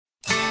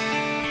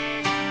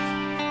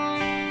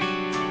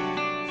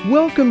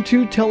Welcome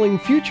to Telling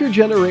Future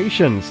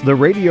Generations, the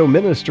radio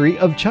ministry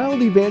of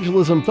Child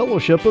Evangelism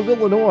Fellowship of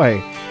Illinois.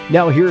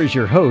 Now here is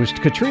your host,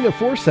 Katrina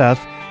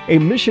Forseth, a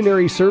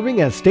missionary serving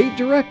as State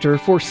Director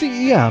for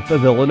CEF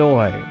of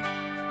Illinois.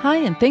 Hi,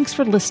 and thanks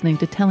for listening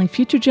to Telling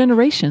Future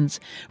Generations,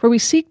 where we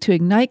seek to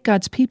ignite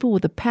God's people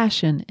with a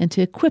passion and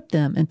to equip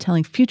them in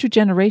telling future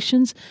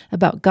generations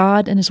about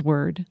God and His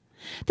Word.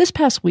 This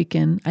past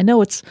weekend, I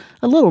know it's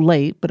a little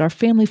late, but our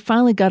family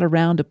finally got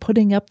around to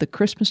putting up the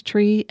Christmas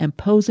tree and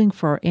posing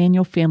for our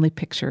annual family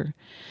picture.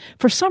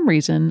 For some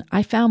reason,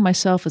 I found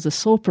myself as a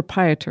sole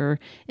proprietor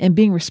and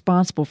being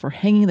responsible for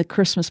hanging the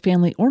Christmas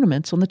family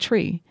ornaments on the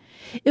tree.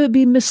 It would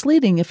be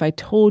misleading if I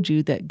told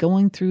you that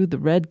going through the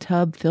red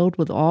tub filled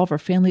with all of our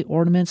family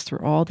ornaments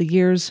through all the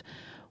years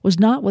was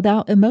not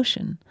without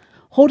emotion.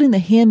 Holding the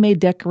handmade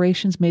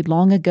decorations made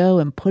long ago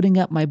and putting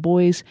up my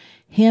boys'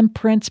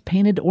 handprints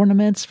painted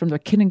ornaments from their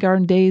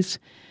kindergarten days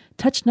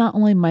touched not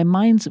only my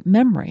mind's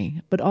memory,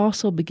 but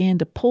also began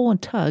to pull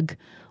and tug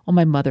on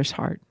my mother's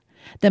heart.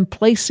 Then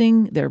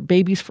placing their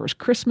baby's first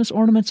Christmas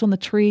ornaments on the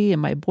tree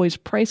and my boys'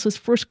 priceless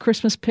first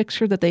Christmas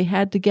picture that they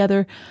had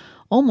together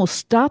almost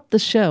stopped the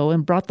show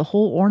and brought the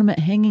whole ornament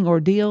hanging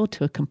ordeal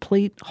to a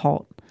complete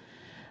halt.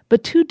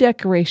 But two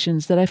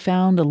decorations that I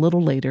found a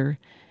little later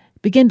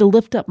began to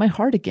lift up my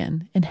heart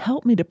again and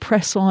help me to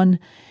press on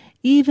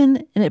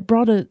and it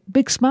brought a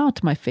big smile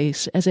to my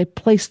face as I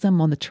placed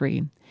them on the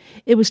tree.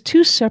 It was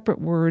two separate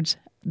words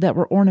that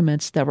were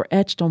ornaments that were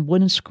etched on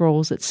wooden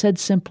scrolls that said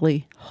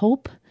simply,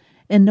 Hope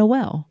and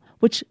Noel,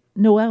 which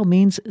Noel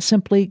means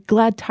simply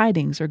glad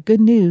tidings or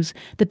good news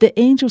that the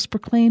angels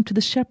proclaimed to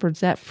the shepherds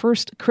that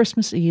first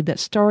Christmas Eve, that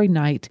starry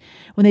night,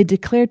 when they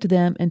declared to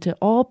them and to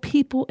all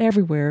people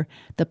everywhere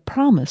the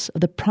promise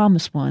of the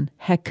promised one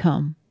had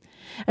come.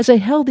 As I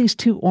held these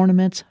two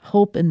ornaments,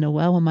 Hope and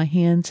Noel, in my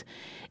hands,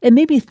 it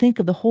made me think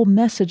of the whole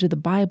message of the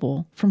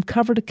Bible from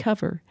cover to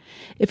cover.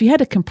 If you had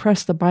to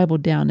compress the Bible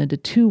down into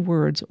two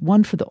words,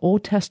 one for the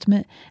Old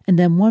Testament and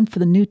then one for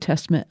the New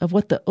Testament, of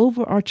what the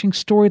overarching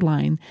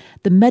storyline,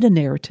 the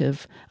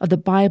meta-narrative of the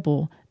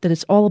Bible that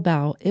it's all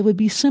about, it would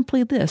be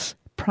simply this: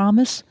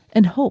 promise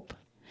and hope.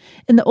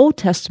 In the Old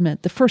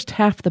Testament, the first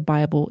half of the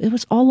Bible, it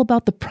was all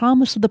about the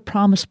promise of the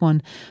promised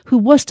one who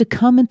was to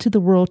come into the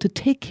world to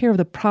take care of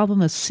the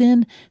problem of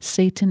sin,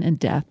 Satan, and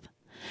death.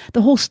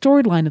 The whole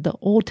storyline of the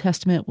Old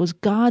Testament was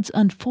God's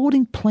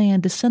unfolding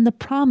plan to send the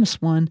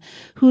promised one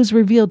who is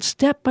revealed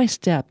step by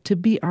step to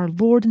be our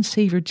Lord and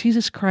Savior,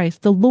 Jesus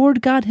Christ, the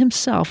Lord God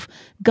Himself,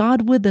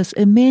 God with us,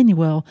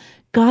 Emmanuel,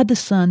 God the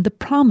Son, the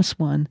promised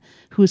one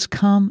who has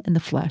come in the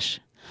flesh.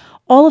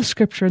 All of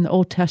Scripture in the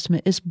Old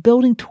Testament is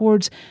building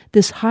towards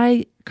this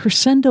high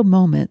crescendo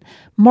moment,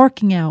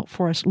 marking out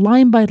for us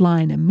line by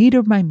line and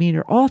meter by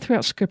meter all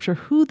throughout Scripture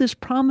who this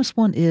promised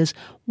one is,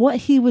 what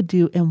He would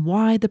do, and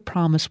why the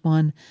promised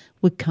one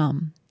would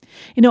come.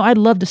 You know, I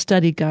love to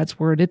study God's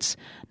Word. It's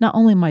not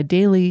only my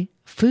daily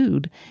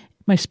food,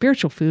 my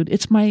spiritual food,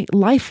 it's my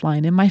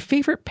lifeline and my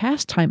favorite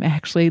pastime,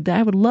 actually, that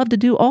I would love to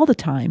do all the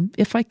time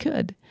if I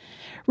could.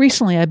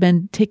 Recently, I've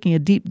been taking a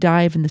deep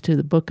dive into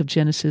the book of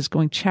Genesis,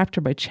 going chapter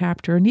by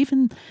chapter and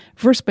even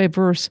verse by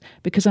verse,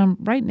 because I'm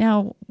right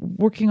now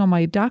working on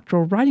my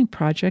doctoral writing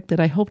project that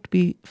I hope to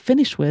be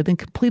finished with and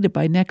completed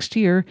by next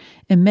year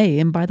in May.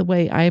 And by the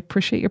way, I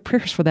appreciate your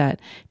prayers for that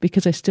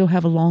because I still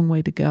have a long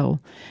way to go.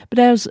 But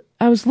as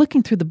I was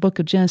looking through the book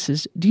of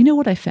Genesis, do you know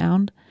what I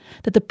found?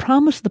 That the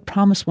promise of the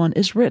promised one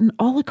is written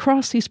all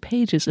across these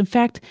pages. In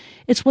fact,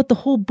 it's what the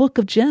whole book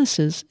of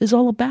Genesis is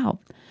all about.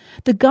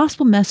 The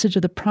gospel message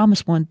of the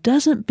promised one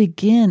doesn't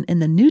begin in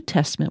the New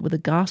Testament with the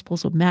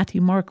Gospels of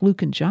Matthew, Mark,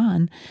 Luke, and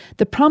John.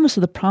 The promise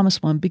of the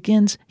promised one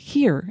begins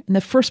here in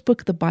the first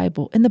book of the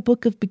Bible, in the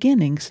book of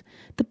beginnings,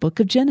 the book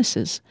of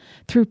Genesis,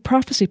 through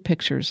prophecy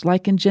pictures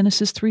like in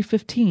Genesis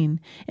 3:15,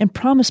 and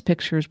promise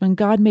pictures when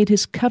God made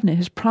His covenant,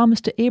 His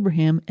promise to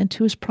Abraham and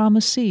to His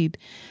promised seed,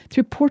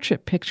 through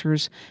portrait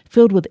pictures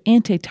filled with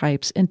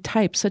antitypes and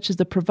types such as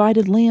the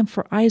provided lamb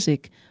for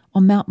Isaac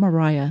on Mount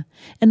Moriah,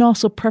 and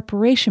also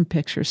preparation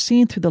pictures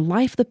seen through the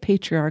life of the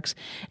patriarchs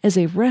as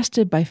they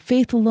rested by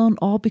faith alone,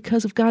 all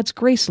because of God's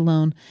grace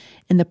alone,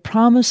 in the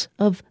promise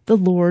of the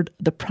Lord,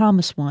 the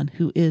promised one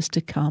who is to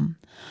come.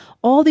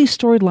 All these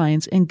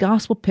storylines and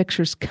gospel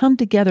pictures come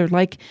together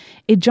like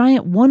a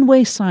giant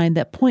one-way sign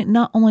that point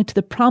not only to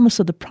the promise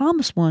of the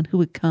promised one who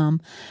would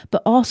come,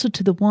 but also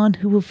to the one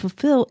who will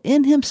fulfill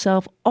in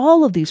Himself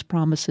all of these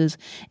promises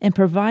and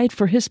provide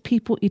for His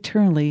people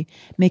eternally,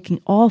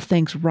 making all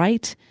things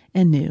right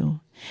and new.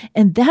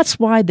 And that's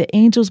why the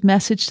angel's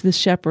message to the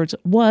shepherds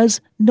was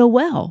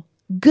Noel,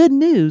 good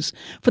news,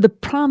 for the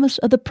promise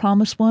of the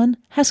promised one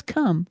has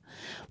come.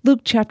 Luke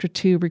chapter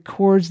 2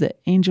 records the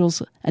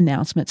angel's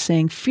announcement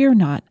saying, Fear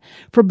not,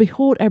 for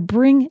behold, I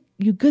bring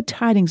you good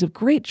tidings of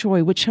great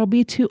joy, which shall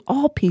be to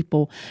all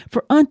people.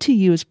 For unto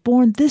you is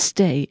born this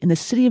day in the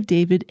city of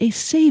David a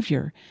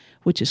Savior,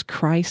 which is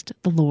Christ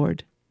the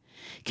Lord.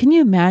 Can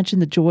you imagine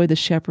the joy of the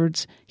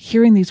shepherds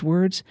hearing these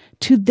words?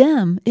 To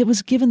them, it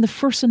was given the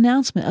first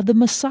announcement of the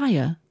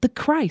Messiah, the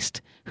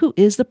Christ, who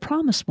is the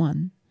promised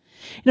one.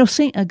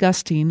 St.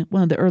 Augustine,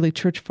 one of the early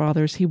church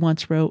fathers, he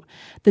once wrote,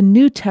 "The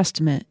New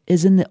Testament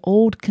is in the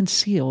Old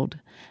concealed.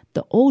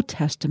 The Old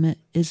Testament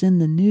is in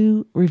the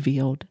New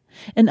revealed."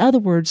 In other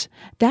words,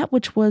 that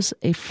which was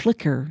a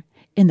flicker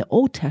in the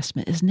Old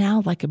Testament is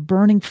now like a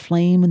burning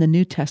flame in the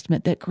New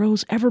Testament that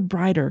grows ever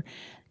brighter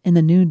in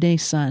the noonday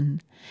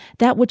sun.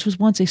 That which was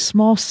once a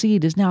small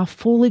seed is now a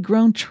fully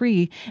grown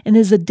tree and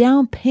is a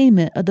down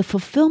payment of the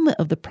fulfillment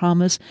of the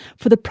promise,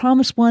 for the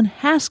promised one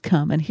has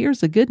come. And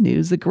here's the good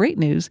news, the great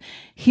news.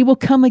 He will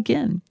come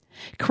again.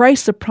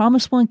 Christ, the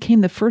promised one,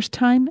 came the first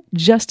time,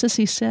 just as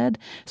he said.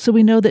 So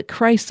we know that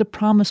Christ, the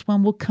promised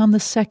one, will come the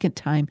second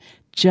time,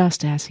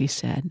 just as he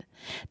said.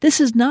 This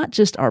is not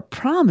just our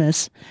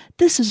promise.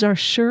 This is our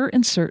sure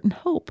and certain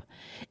hope.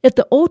 If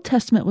the Old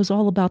Testament was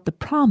all about the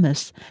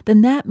promise,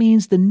 then that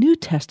means the New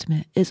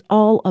Testament is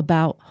all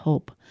about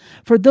hope.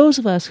 For those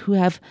of us who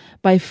have,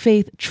 by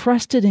faith,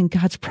 trusted in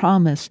God's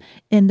promise,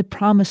 in the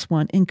promised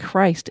one, in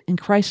Christ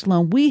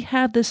alone, we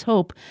have this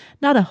hope,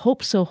 not a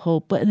hope so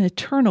hope, but an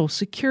eternal,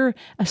 secure,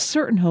 a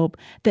certain hope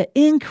that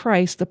in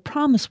Christ, the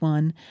promised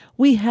one,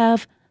 we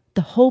have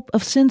the hope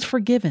of sins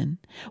forgiven.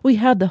 We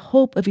have the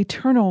hope of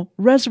eternal,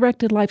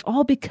 resurrected life,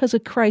 all because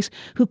of Christ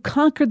who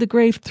conquered the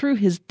grave through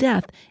his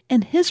death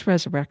and his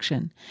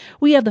resurrection.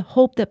 We have the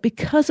hope that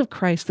because of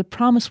Christ, the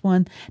promised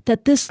one,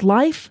 that this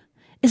life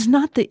is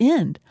not the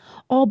end.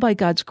 All by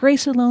God's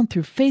grace alone,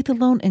 through faith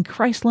alone, and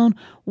Christ alone,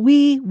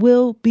 we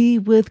will be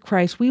with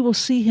Christ. We will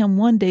see him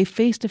one day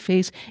face to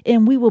face,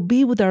 and we will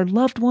be with our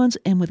loved ones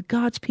and with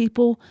God's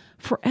people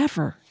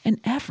forever and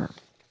ever.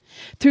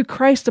 Through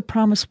Christ, the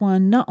promised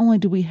one, not only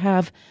do we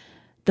have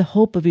the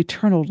hope of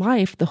eternal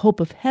life, the hope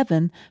of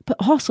heaven, but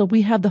also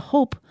we have the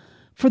hope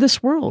for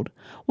this world.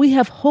 We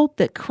have hope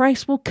that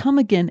Christ will come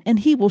again and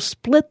he will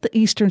split the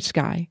eastern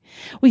sky.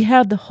 We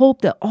have the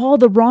hope that all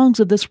the wrongs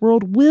of this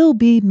world will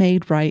be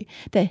made right,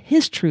 that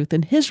his truth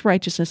and his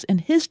righteousness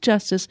and his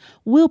justice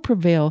will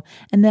prevail,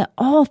 and that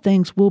all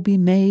things will be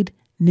made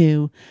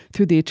new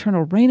through the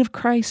eternal reign of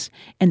Christ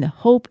and the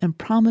hope and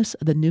promise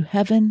of the new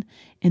heaven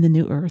and the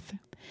new earth.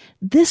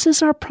 This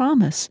is our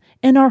promise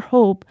and our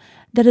hope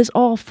that is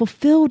all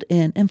fulfilled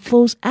in and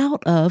flows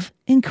out of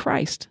in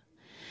Christ.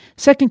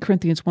 2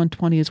 Corinthians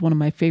 1:20 is one of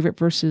my favorite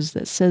verses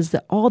that says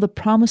that all the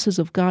promises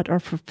of God are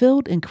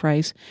fulfilled in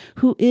Christ,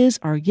 who is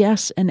our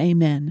yes and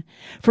amen.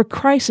 For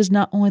Christ is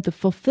not only the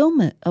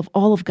fulfillment of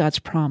all of God's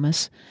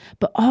promise,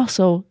 but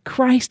also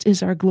Christ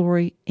is our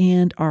glory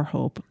and our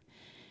hope.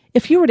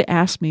 If you were to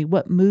ask me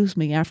what moves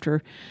me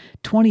after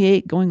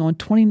 28, going on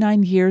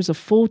 29 years of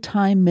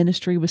full-time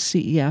ministry with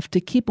CEF to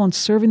keep on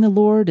serving the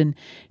Lord and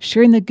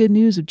sharing the good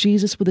news of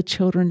Jesus with the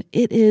children,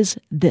 it is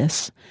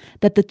this,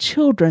 that the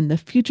children, the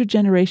future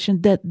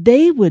generation, that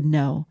they would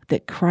know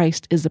that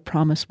Christ is the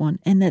promised one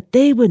and that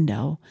they would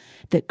know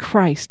that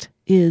Christ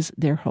is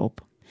their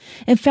hope.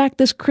 In fact,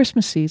 this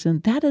Christmas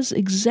season, that is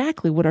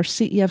exactly what our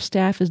CEF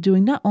staff is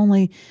doing, not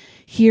only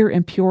here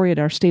in Peoria at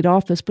our state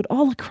office, but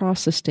all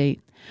across the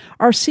state.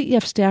 Our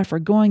CEF staff are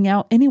going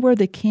out anywhere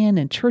they can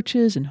in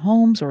churches and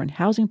homes or in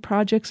housing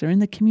projects or in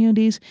the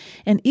communities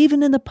and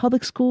even in the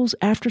public schools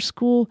after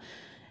school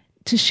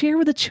to share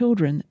with the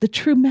children the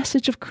true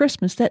message of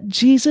Christmas, that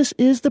Jesus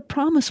is the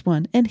promised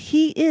one and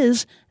he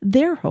is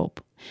their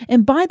hope.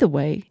 And by the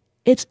way,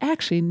 it's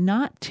actually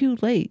not too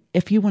late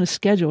if you want to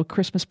schedule a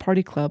Christmas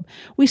party club.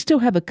 We still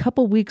have a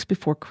couple weeks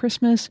before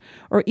Christmas,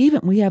 or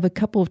even we have a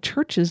couple of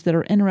churches that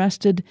are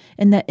interested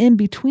in that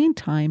in-between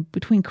time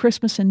between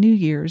Christmas and New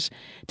Year's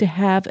to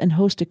have and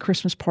host a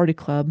Christmas party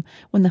club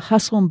when the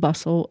hustle and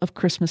bustle of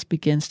Christmas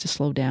begins to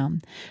slow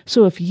down.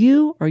 So if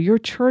you or your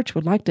church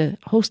would like to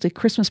host a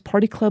Christmas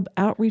party club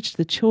outreach to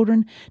the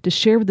children, to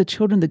share with the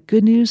children the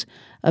good news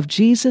of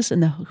Jesus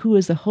and who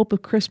is the hope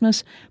of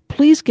Christmas,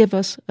 please give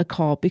us a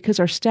call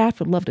because our staff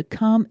would love to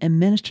come and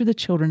minister to the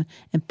children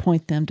and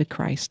point them to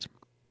Christ.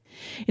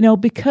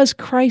 Because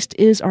Christ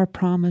is our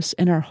promise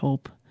and our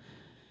hope,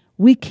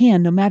 we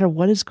can, no matter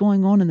what is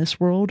going on in this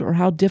world or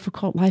how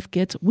difficult life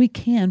gets, we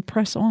can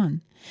press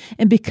on.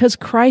 And because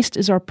Christ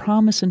is our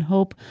promise and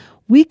hope,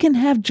 we can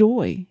have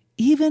joy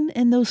even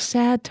in those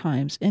sad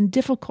times and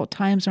difficult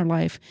times in our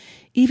life,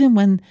 even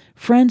when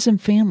friends and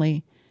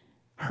family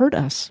hurt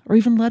us or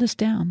even let us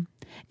down.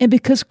 And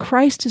because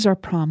Christ is our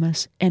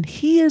promise and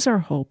he is our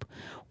hope,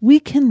 we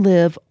can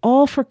live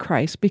all for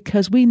Christ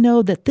because we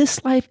know that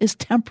this life is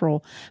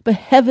temporal, but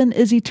heaven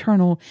is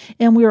eternal,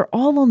 and we are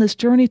all on this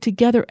journey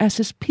together as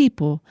his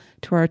people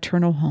to our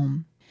eternal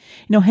home.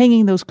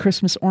 Hanging those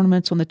Christmas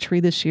ornaments on the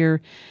tree this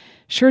year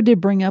sure did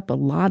bring up a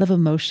lot of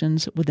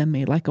emotions within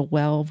me, like a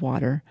well of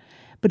water.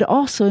 But it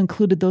also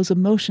included those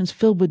emotions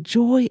filled with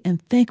joy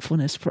and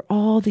thankfulness for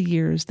all the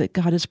years that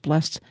God has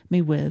blessed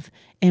me with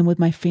and with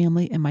my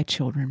family and my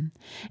children.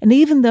 And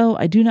even though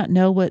I do not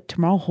know what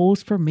tomorrow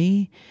holds for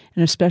me,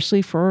 and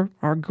especially for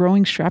our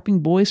growing,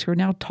 strapping boys who are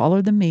now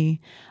taller than me,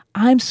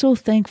 I'm so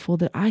thankful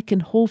that I can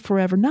hold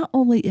forever, not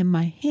only in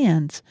my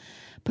hands,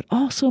 but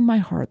also in my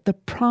heart, the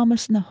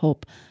promise and the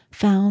hope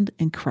found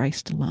in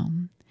Christ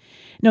alone.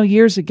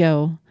 Years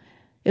ago,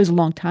 It was a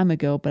long time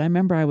ago, but I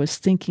remember I was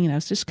thinking, I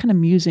was just kind of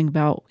musing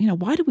about,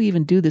 why do we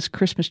even do this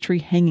Christmas tree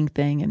hanging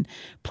thing and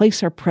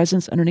place our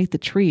presents underneath the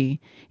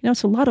tree?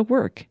 It's a lot of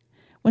work.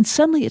 When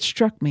suddenly it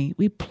struck me,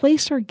 we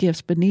place our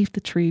gifts beneath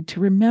the tree to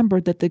remember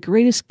that the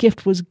greatest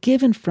gift was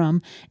given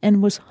from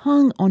and was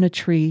hung on a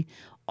tree,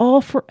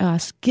 all for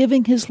us,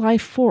 giving his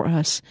life for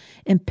us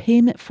in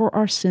payment for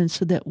our sins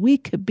so that we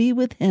could be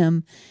with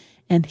him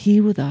and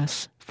he with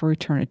us for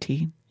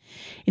eternity.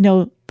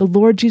 The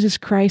Lord Jesus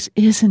Christ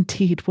is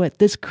indeed what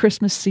this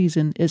Christmas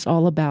season is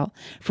all about,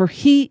 for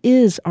he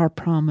is our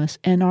promise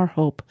and our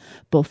hope,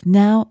 both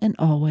now and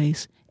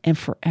always, and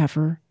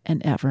forever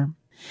and ever.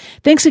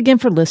 Thanks again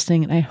for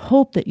listening, and I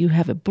hope that you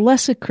have a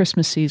blessed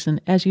Christmas season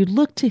as you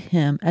look to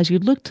him, as you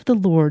look to the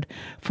Lord,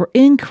 for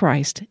in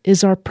Christ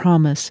is our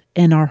promise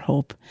and our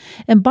hope.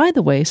 And by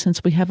the way,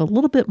 since we have a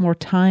little bit more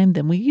time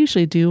than we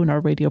usually do in our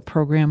radio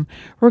program,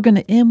 we're going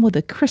to end with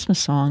a Christmas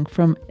song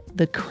from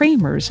the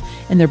Kramers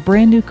and their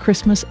brand new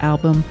Christmas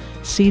album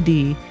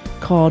CD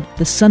called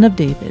The Son of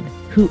David,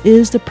 who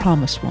is the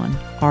promised one,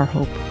 our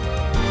hope.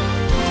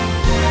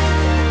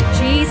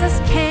 Jesus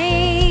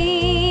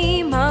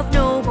came of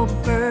noble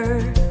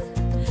birth,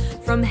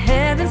 from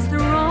heaven's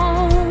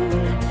throne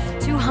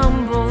to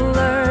humble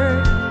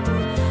earth,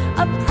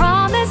 a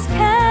promise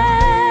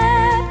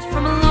kept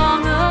from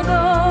long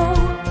ago,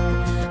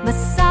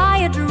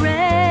 Messiah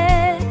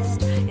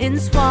dressed in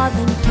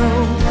swaddling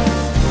clothes.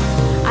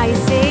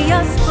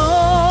 Isaiah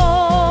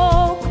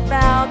spoke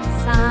about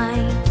the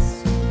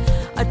signs,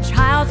 a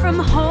child from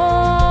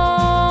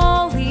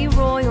holy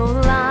royal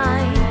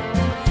line.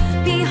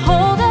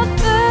 Behold, a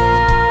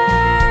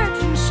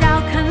virgin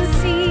shall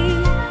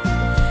conceive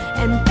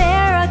and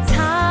bear a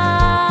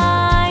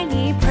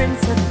tiny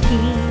Prince of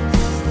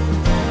Peace.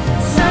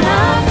 Son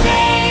of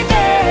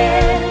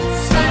David,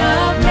 Son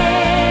of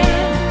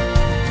Man,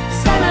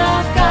 Son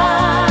of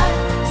God,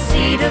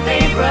 seed of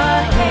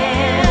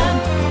Abraham,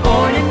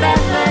 born in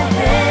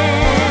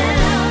Bethlehem,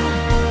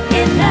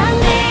 in the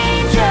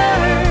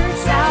manger,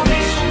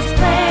 salvation's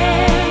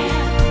plan.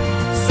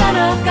 Son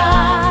of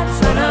God,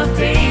 Son of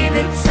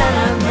David, Son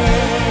of Man.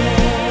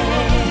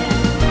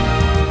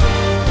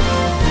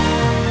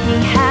 He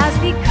has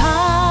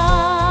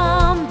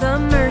become the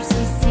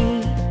mercy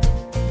seat,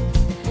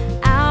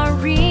 our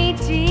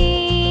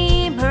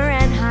Redeemer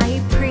and High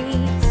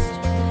Priest.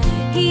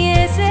 He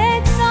is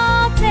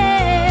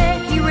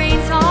exalted, he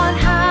reigns on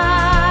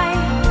high,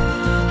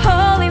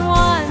 Holy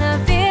One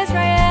of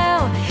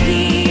Israel.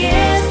 He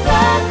is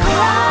the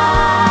Christ,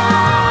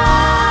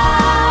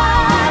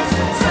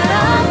 Son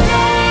of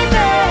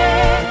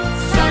David,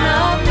 Son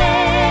of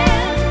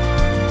Man,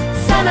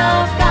 Son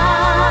of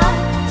God,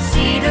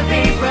 seed of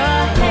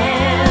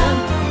Abraham,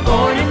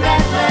 born in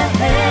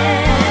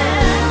Bethlehem,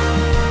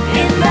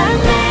 in the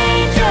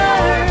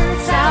manger,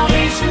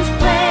 salvation's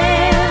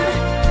plan.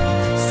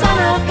 Son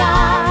of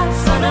God,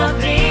 Son of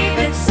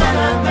David, Son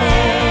of Man.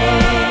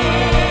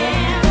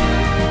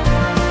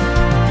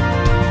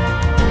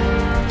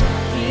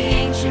 The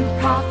ancient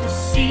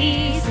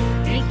prophecies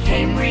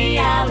became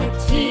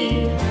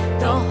reality.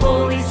 The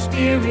Holy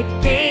Spirit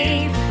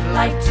gave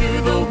life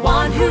to the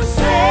one who saves.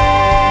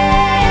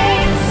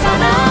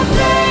 Son of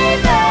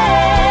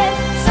David,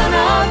 Son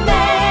of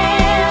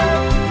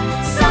Man,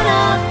 Son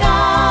of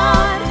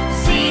God,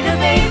 seed of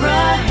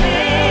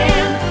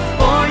Abraham,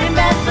 born in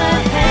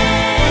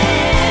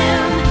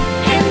Bethlehem,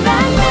 in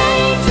the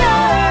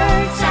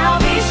manger,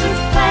 salvation's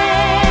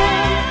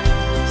plan.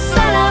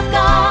 Son of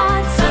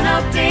God, Son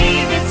of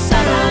David,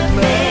 Son of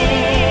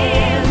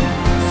Man.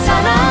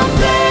 Son of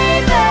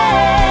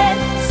David,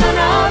 Son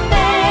of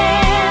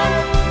Man,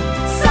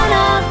 Son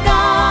of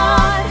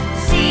God,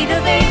 seed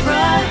of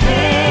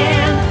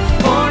Abraham,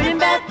 born in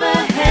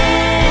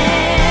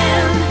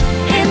Bethlehem,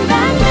 in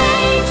the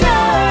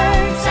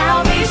manger,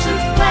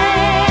 salvation's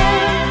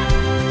plan.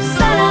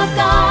 Son of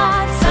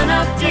God, Son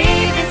of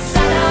David,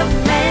 Son of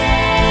Man.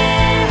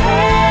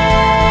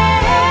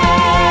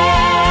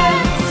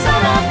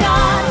 Son of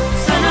God,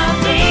 Son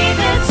of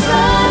David,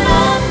 Son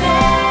of Man.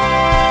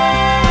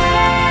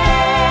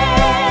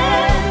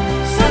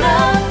 Son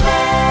of Man.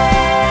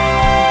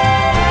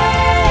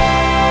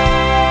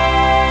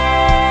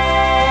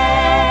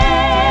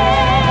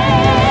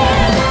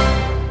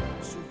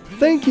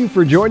 Thank you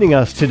for joining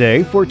us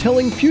today for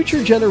Telling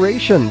Future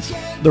Generations,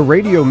 the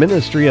radio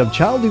ministry of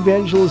Child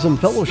Evangelism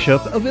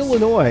Fellowship of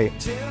Illinois.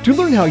 To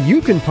learn how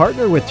you can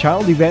partner with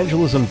Child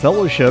Evangelism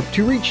Fellowship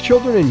to reach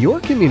children in your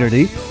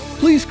community,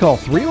 please call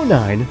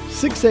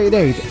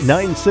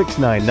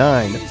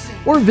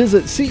 309-688-9699 or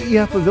visit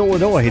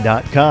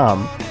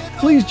cefofillinois.com.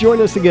 Please join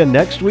us again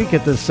next week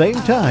at the same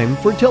time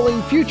for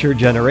Telling Future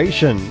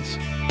Generations.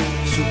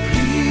 So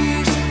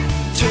please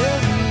tell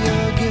me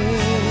again.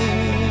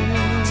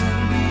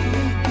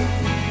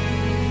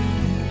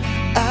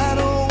 I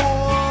don't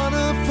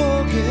wanna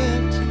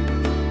forget.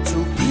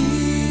 So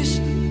please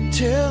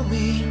tell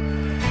me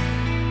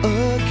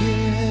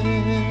again.